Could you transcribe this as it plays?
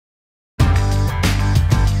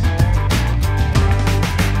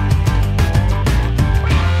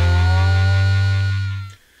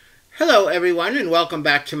everyone, and welcome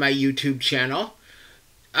back to my YouTube channel.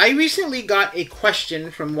 I recently got a question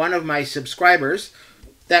from one of my subscribers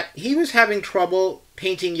that he was having trouble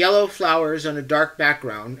painting yellow flowers on a dark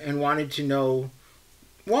background and wanted to know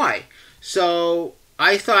why. So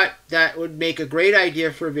I thought that would make a great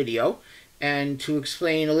idea for a video and to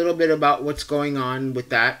explain a little bit about what's going on with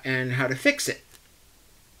that and how to fix it.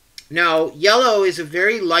 Now, yellow is a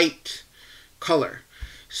very light color.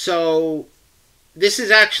 So this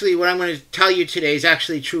is actually, what I'm going to tell you today is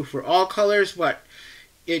actually true for all colors, but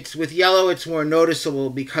with yellow it's more noticeable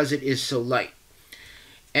because it is so light.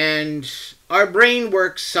 And our brain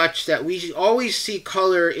works such that we always see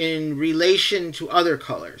color in relation to other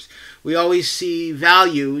colors. We always see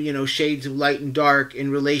value, shades of light and dark,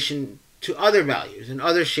 in relation to other values and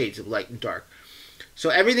other shades of light and dark. So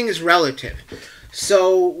everything is relative.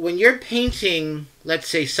 So when you're painting, let's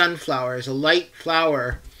say sunflowers, a light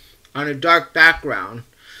flower on a dark background,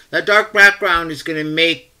 that dark background is going to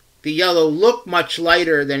make the yellow look much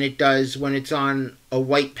lighter than it does when it's on a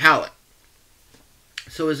white palette.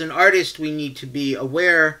 So as an artist, we need to be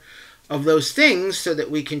aware of those things so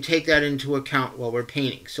that we can take that into account while we're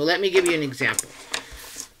painting. So let me give you an example.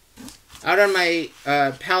 Out on my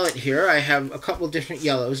palette here, I have a couple different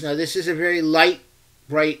yellows. Now this is a very light,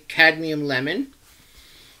 bright cadmium lemon.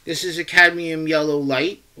 This is a cadmium yellow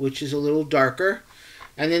light, which is a little darker.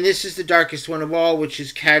 And then this is the darkest one of all, which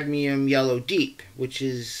is cadmium yellow deep, which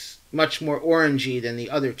is much more orangey than the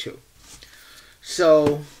other two.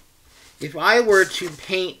 So if I were to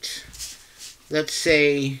paint, let's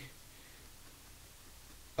say,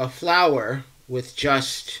 a flower with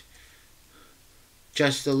just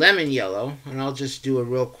the lemon yellow, and I'll just do a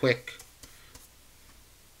real quick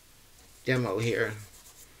demo here.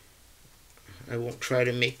 I won't try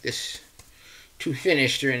to make this too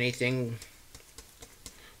finished or anything.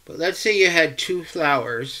 But let's say you had two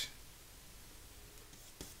flowers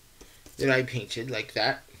that I painted like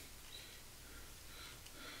that.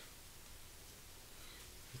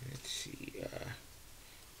 Let's see, let's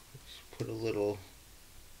put a little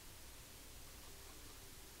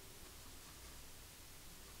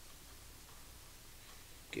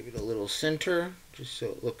give it a little center, just so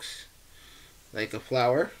it looks like a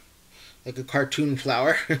flower, like a cartoon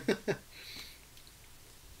flower.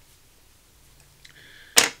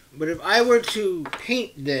 But if I were to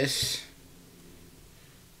paint this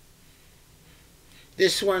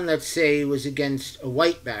one, let's say, was against a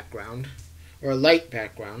white background, or a light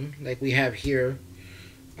background, like we have here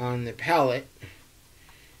on the palette,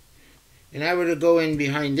 and I were to go in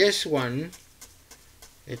behind this one,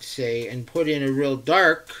 let's say, and put in a real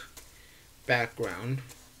dark background.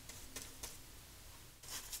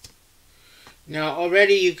 Now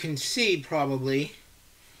already you can see probably,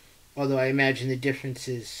 although I imagine the difference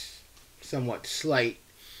is somewhat slight,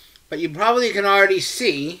 but you probably can already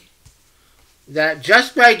see that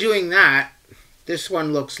just by doing that, this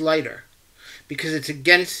one looks lighter because it's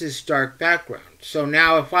against this dark background. So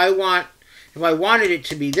now if I wanted it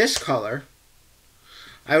to be this color,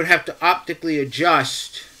 I would have to optically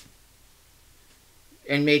adjust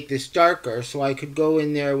and make this darker, so I could go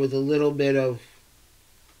in there with a little bit of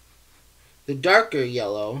the darker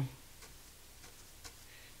yellow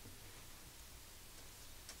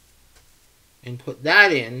and put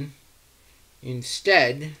that in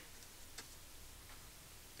instead.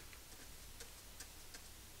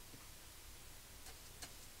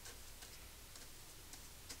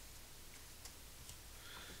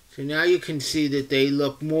 So now you can see that they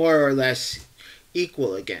look more or less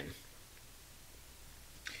equal again.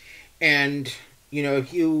 And,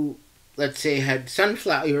 if you, let's say, had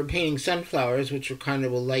sunflower, you were painting sunflowers, which are kind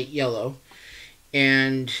of a light yellow,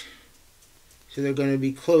 and so they're going to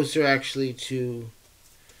be closer actually to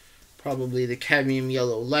probably the cadmium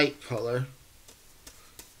yellow light color.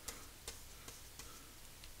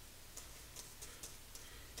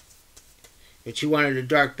 But you wanted a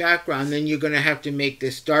dark background, then you're going to have to make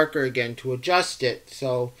this darker again to adjust it.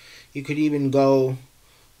 So you could even go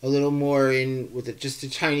a little more in with just a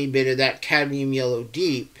tiny bit of that cadmium yellow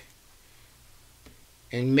deep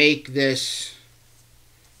and make this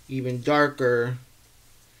even darker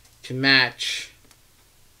to match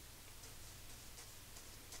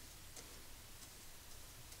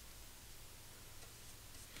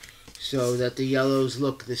so that the yellows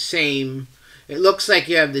look the same. It looks like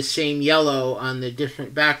you have the same yellow on the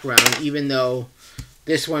different background, even though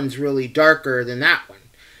this one's really darker than that one.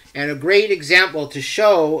 And a great example to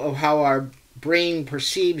show of how our brain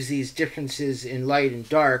perceives these differences in light and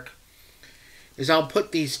dark is I'll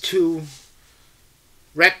put these two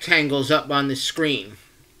rectangles up on the screen.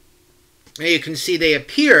 Now you can see they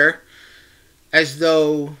appear as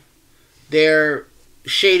though they're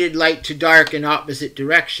shaded light to dark in opposite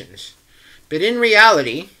directions. But in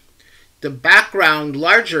reality, the background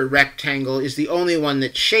larger rectangle is the only one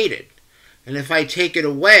that's shaded. And if I take it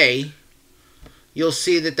away, you'll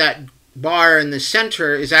see that that bar in the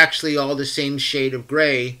center is actually all the same shade of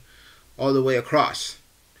gray all the way across.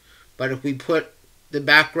 But if we put the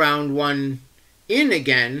background one in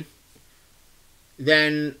again,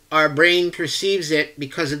 then our brain perceives it,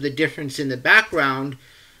 because of the difference in the background,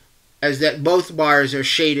 as that both bars are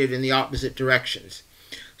shaded in the opposite directions.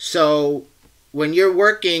 So when you're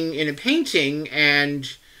working in a painting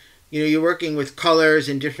and you're working with colors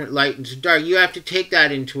and different light and dark, you have to take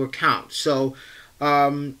that into account. So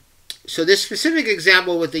so this specific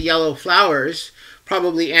example with the yellow flowers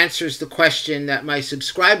probably answers the question that my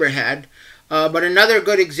subscriber had. But another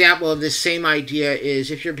good example of this same idea is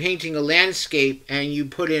if you're painting a landscape and you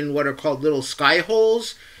put in what are called little sky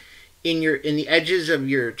holes in the edges of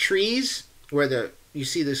your trees where you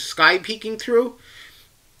see the sky peeking through.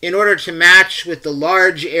 In order to match with the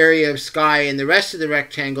large area of sky and the rest of the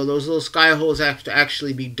rectangle, those little sky holes have to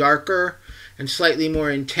actually be darker and slightly more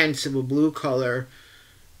intense of a blue color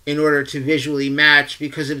in order to visually match,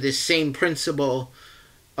 because of this same principle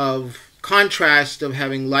of contrast of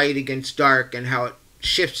having light against dark and how it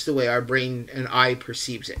shifts the way our brain and eye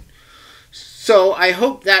perceives it. So I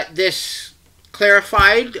hope that this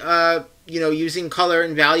clarified, using color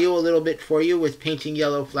and value a little bit for you with painting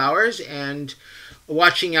yellow flowers, and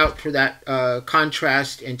watching out for that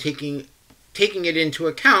contrast and taking it into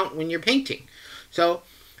account when you're painting. So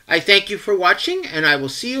I thank you for watching, and I will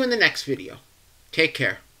see you in the next video. Take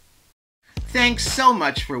care. Thanks so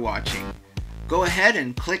much for watching. Go ahead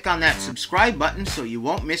and click on that subscribe button so you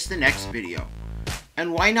won't miss the next video.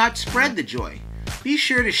 And why not spread the joy? Be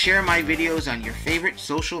sure to share my videos on your favorite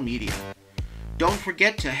social media. Don't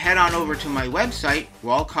forget to head on over to my website,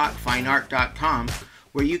 walcottfineart.com,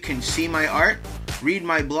 where you can see my art, read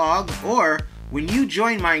my blog, or when you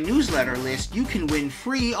join my newsletter list, you can win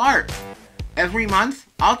free art. Every month,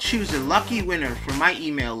 I'll choose a lucky winner from my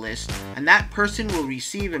email list, and that person will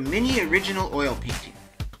receive a mini original oil painting.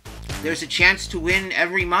 There's a chance to win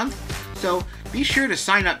every month, so be sure to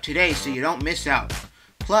sign up today so you don't miss out.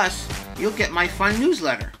 Plus, you'll get my fun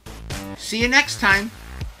newsletter. See you next time!